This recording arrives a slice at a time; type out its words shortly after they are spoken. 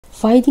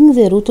Finding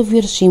the root of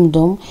your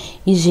symptom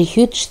is a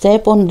huge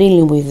step on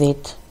dealing with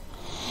it.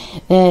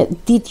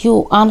 Did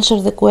you answer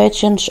the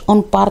questions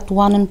on part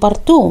 1 and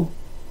part 2?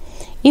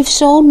 If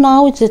so,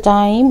 now it's the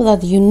time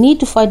that you need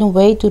to find a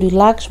way to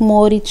relax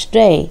more each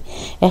day.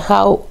 And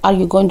how are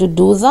you going to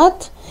do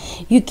that?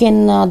 You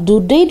can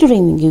do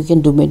daydreaming, you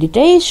can do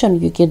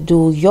meditation, you can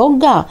do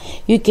yoga,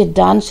 you can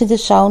dance to the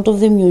sound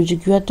of the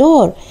music you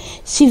adore,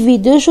 see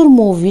videos or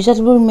movies that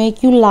will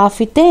make you laugh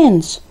and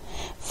dance.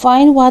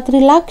 Find what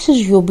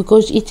relaxes you,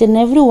 because each and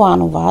every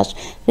one of us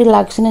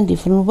relax in a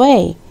different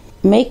way.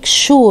 Make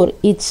sure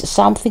it's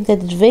something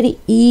that is very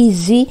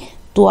easy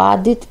to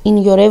add it in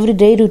your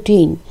everyday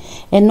routine,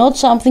 and not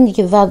something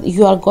that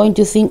you are going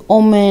to think,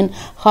 oh man,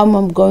 how am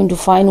I going to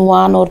find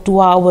 1 or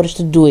 2 hours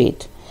to do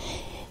it?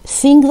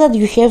 Think that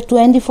you have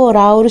 24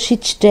 hours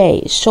each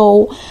day,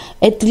 so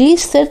at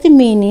least 30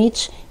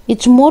 minutes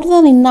it's more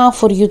than enough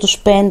for you to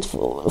spend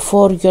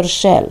for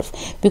yourself,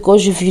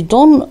 because if you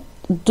don't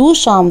do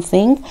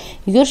something,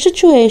 your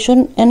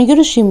situation and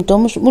your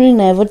symptoms will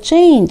never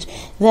change.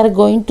 They are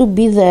going to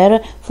be there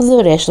for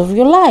the rest of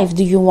your life.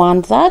 Do you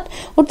want that,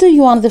 or do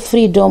you want the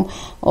freedom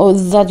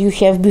that you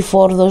have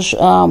before those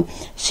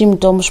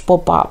symptoms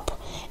pop up?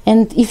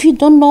 And if you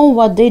don't know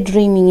what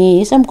daydreaming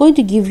is, I'm going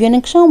to give you an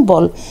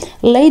example.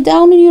 Lay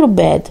down in your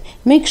bed,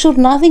 make sure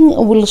nothing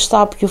will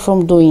stop you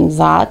from doing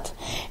that,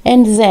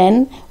 and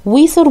then,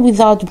 with or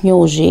without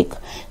music,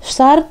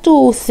 start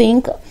to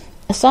think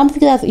something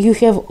that you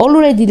have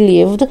already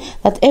lived,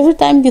 that every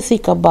time you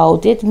think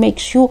about it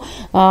makes you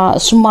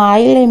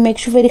smile and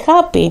makes you very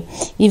happy.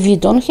 If you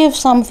don't have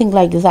something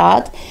like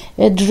that,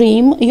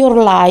 dream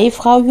your life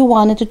how you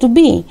want it to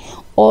be,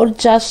 or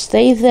just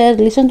stay there,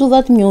 listen to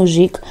that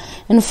music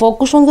and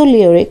focus on the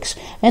lyrics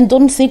and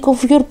don't think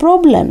of your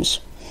problems.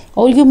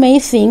 Or you may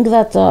think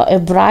that a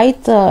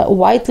bright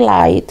white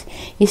light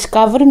is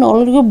covering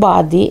all your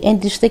body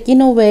and is taking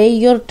away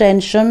your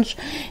tensions,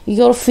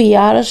 your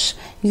fears,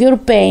 your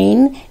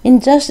pain,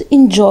 and just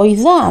enjoy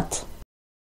that.